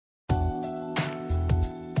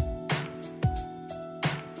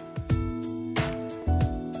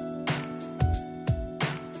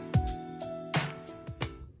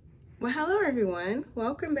Well, hello everyone.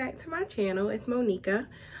 Welcome back to my channel. It's Monica.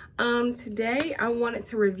 Today I wanted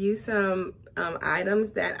to review some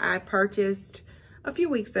items that I purchased a few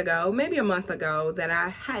weeks ago, maybe a month ago, that I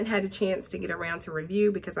hadn't had a chance to get around to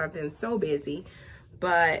review because I've been so busy.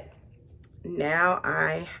 But now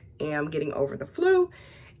I am getting over the flu.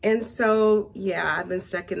 And so, yeah, I've been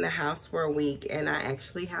stuck in the house for a week and I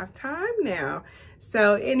actually have time now.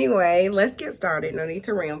 So anyway, let's get started. No need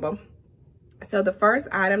to ramble. So the first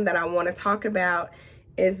item that I want to talk about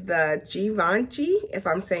is the Givenchy, if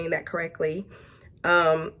I'm saying that correctly.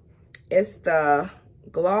 It's the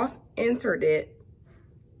gloss interdit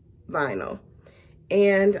vinyl.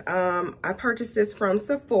 And I purchased this from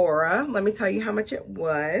Sephora. Let me tell you how much it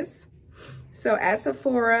was. So at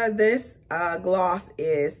Sephora, this gloss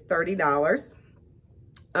is $30.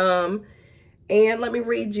 And let me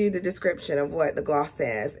read you the description of what the gloss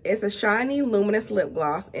says. It's a shiny, luminous lip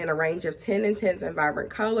gloss in a range of 10 intense and vibrant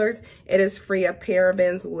colors. It is free of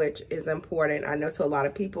parabens, which is important. I know to a lot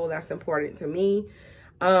of people, that's important to me.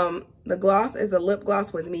 The gloss is a lip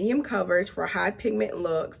gloss with medium coverage for high pigment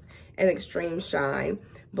looks and extreme shine.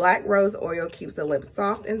 Black rose oil keeps the lips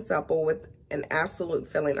soft and supple with an absolute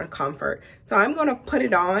feeling of comfort. So I'm going to put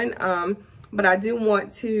it on, but I do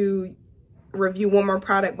want to review one more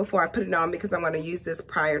product before I put it on because I'm going to use this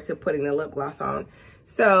prior to putting the lip gloss on.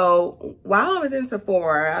 So while I was in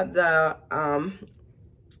Sephora,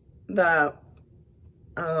 the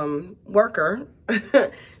worker,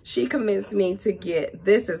 she convinced me to get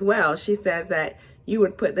this as well. She says that you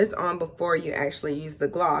would put this on before you actually use the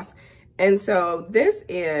gloss. And so this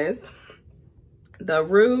is the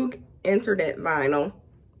rouge interdit vinyl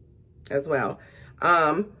as well.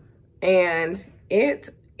 And it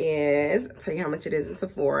is, I'll tell you how much it is in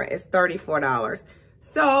Sephora. It's $34.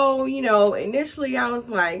 So, you know, initially I was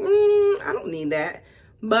like, I don't need that.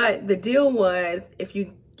 But the deal was, if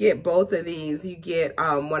you get both of these, you get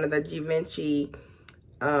one of the Givenchy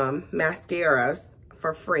mascaras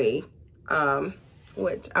for free,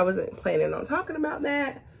 which I wasn't planning on talking about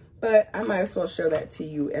that, but I might as well show that to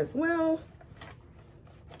you as well.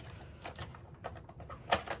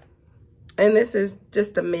 And this is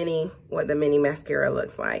just the mini, what the mini mascara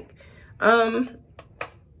looks like.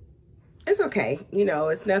 It's okay. You know,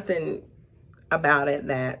 it's nothing about it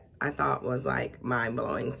that I thought was like mind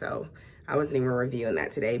blowing. So I wasn't even reviewing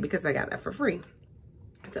that today because I got that for free.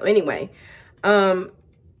 So anyway, so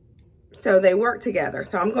they work together.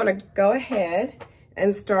 So I'm going to go ahead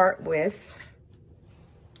and start with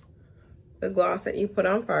the gloss that you put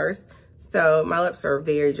on first. So my lips are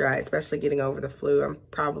very dry, especially getting over the flu. I'm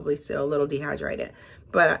probably still a little dehydrated,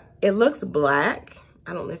 but it looks black.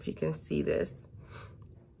 I don't know if you can see this.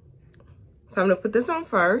 So I'm gonna put this on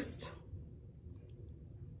first.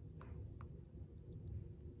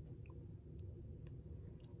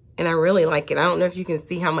 And I really like it. I don't know if you can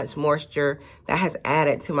see how much moisture that has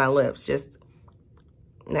added to my lips just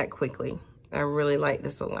that quickly. I really like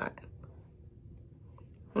this a lot.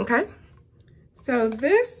 Okay. So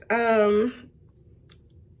this,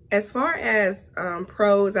 as far as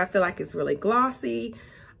pros, I feel like it's really glossy.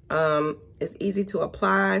 It's easy to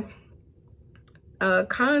apply.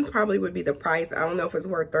 Cons probably would be the price. I don't know if it's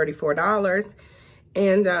worth $34.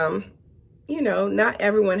 And, you know, not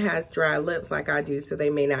everyone has dry lips like I do, so they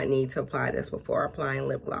may not need to apply this before applying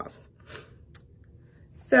lip gloss.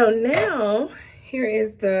 So now, here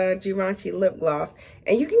is the Givenchy lip gloss.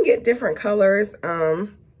 And you can get different colors.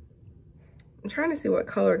 I'm trying to see what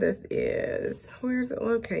color this is. Where is it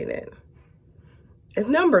located? It's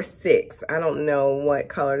number 6. I don't know what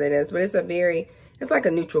color that is, but it's like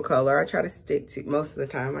a neutral color. I try to stick to, most of the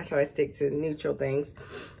time, I try to stick to neutral things.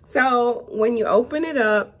 So when you open it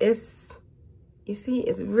up, you see,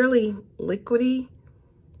 it's really liquidy.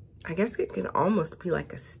 I guess it can almost be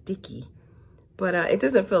like a sticky, but it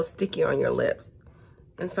doesn't feel sticky on your lips.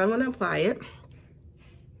 And so I'm gonna apply it.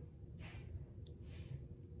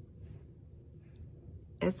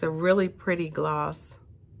 It's a really pretty gloss.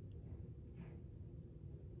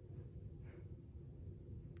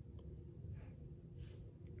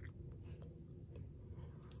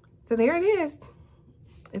 So there it is.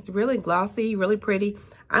 It's really glossy, really pretty.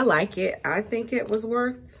 I like it. I think it was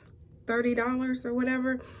worth $30 or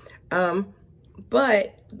whatever.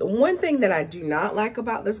 But the one thing that I do not like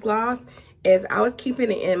about this gloss is I was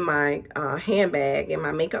keeping it in my handbag, in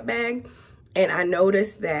my makeup bag, and I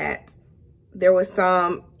noticed that there was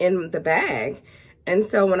some in the bag. And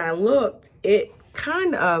so when I looked, it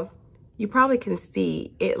kind of, you probably can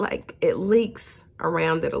see it, like it leaks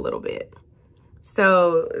around it a little bit.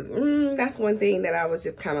 So that's one thing that I was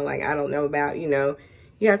just kind of like, I don't know about, you know,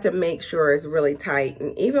 you have to make sure it's really tight.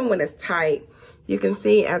 And even when it's tight, You can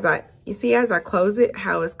see as I close it,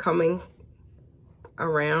 how it's coming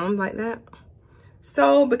around like that.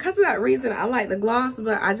 So because of that reason, I like the gloss,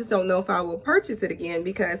 but I just don't know if I will purchase it again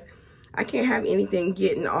because I can't have anything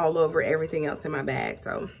getting all over everything else in my bag.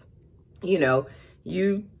 So, you know,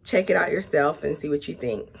 you check it out yourself and see what you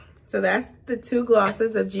think. So that's the 2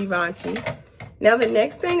 glosses of Givenchy. Now the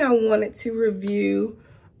next thing I wanted to review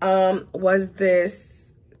was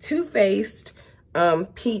this Too Faced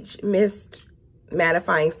Peach Mist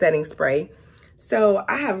Mattifying Setting Spray. So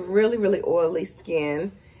I have really, really oily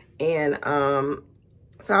skin, and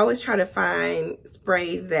so I always try to find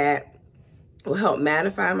sprays that will help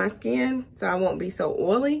mattify my skin so I won't be so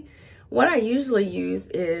oily. What I usually use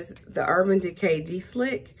is the Urban Decay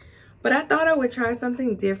De-Slick, but I thought I would try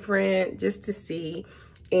something different just to see.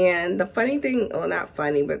 And the funny thing, well, not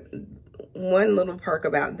funny, but one little perk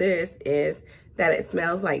about this is that it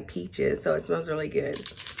smells like peaches, so it smells really good.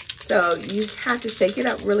 So you have to shake it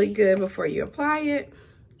up really good before you apply it,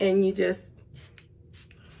 and you just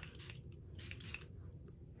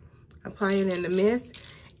apply it in the mist,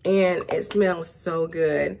 and it smells so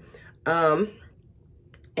good.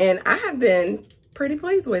 And I have been pretty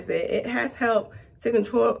pleased with it. It has helped to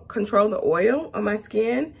control the oil on my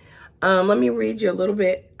skin. Let me read you a little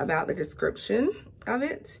bit about the description of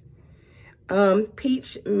it.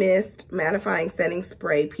 Peach Mist Mattifying Setting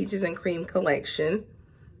Spray, Peaches and Cream Collection.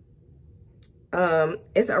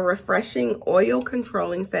 It's a refreshing oil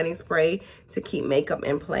controlling setting spray to keep makeup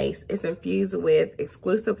in place. It's infused with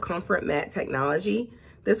exclusive comfort matte technology.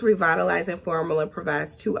 This revitalizing formula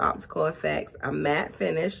provides 2 optical effects: a matte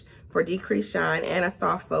finish for decreased shine and a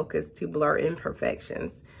soft focus to blur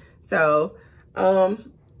imperfections. So I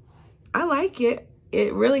like it.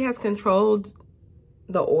 It really has controlled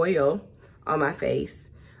the oil on my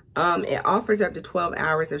face. It offers up to 12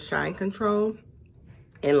 hours of shine control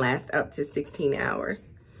and lasts up to 16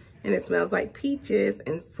 hours. And it smells like peaches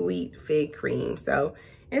and sweet fig cream. So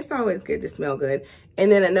it's always good to smell good.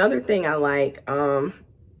 And then another thing I like,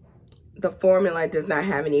 the formula does not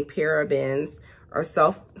have any parabens or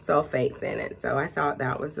sulfates in it. So I thought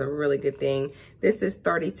that was a really good thing. This is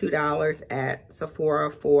 $32 at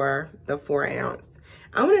Sephora for the 4 ounce.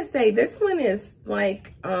 I want to say this one is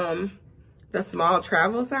like the small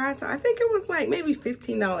travel size. So I think it was like maybe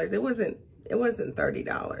 $15. It wasn't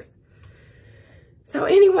 $30. So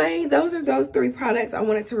anyway, those are those 3 products I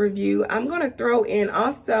wanted to review. I'm going to throw in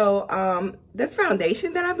also this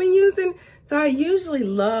foundation that I've been using. So I usually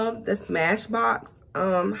love the Smashbox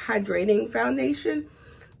hydrating foundation,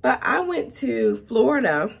 but I went to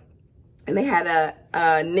Florida and they had a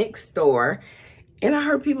NYX store, and I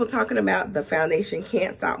heard people talking about the foundation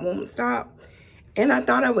Can't Stop Won't Stop, and I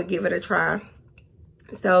thought I would give it a try.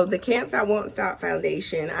 So the Can't Stop Won't Stop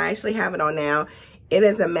foundation, I actually have it on now. It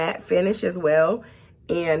is a matte finish as well,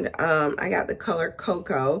 and I got the color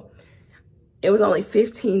Cocoa. It was only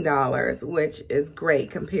 $15, which is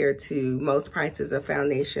great compared to most prices of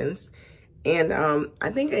foundations. And I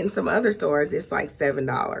think in some other stores, it's like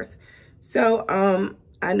 $7. So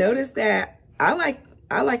I noticed that I like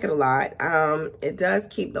it a lot. It does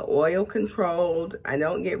keep the oil controlled. I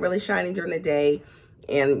don't get really shiny during the day,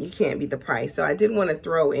 and you can't beat the price. So I did want to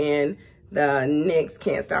throw in the NYX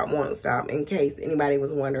Can't Stop Won't Stop in case anybody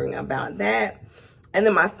was wondering about that. And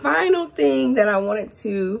then my final thing that I wanted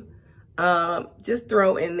to just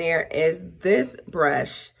throw in there is this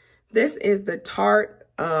brush. This is the Tarte,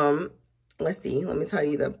 let's see, let me tell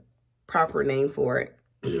you the proper name for it.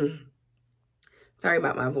 Sorry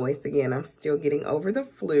about my voice again. I'm still getting over the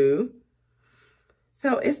flu.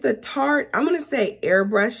 So it's the Tarte, I'm going to say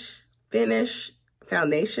Airbrush Finish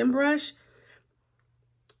Foundation Brush.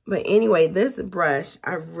 But anyway, this brush,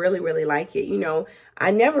 I really, really like it. You know,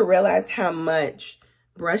 I never realized how much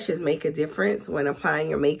brushes make a difference when applying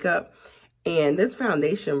your makeup. And this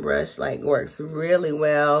foundation brush, like, works really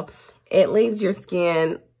well. It leaves your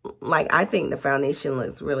skin, like, I think the foundation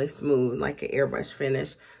looks really smooth, like an airbrush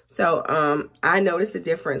finish. So, I noticed a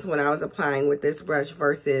difference when I was applying with this brush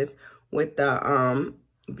versus with the,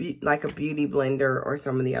 like a beauty blender or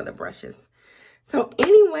some of the other brushes. So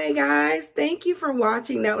anyway, guys, thank you for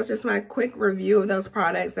watching. That was just my quick review of those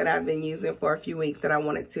products that I've been using for a few weeks that I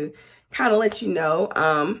wanted to kind of let you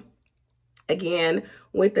know. Again,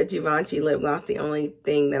 with the Givenchy lip gloss, the only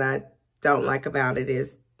thing that I don't like about it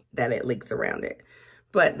is that it leaks around it.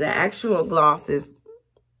 But the actual gloss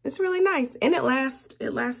it's really nice, and it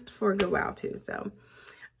lasts for a good while too. So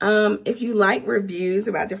if you like reviews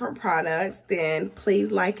about different products, then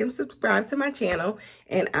please like and subscribe to my channel,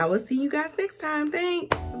 and I will see you guys next time.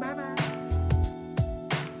 Thanks. Bye-bye.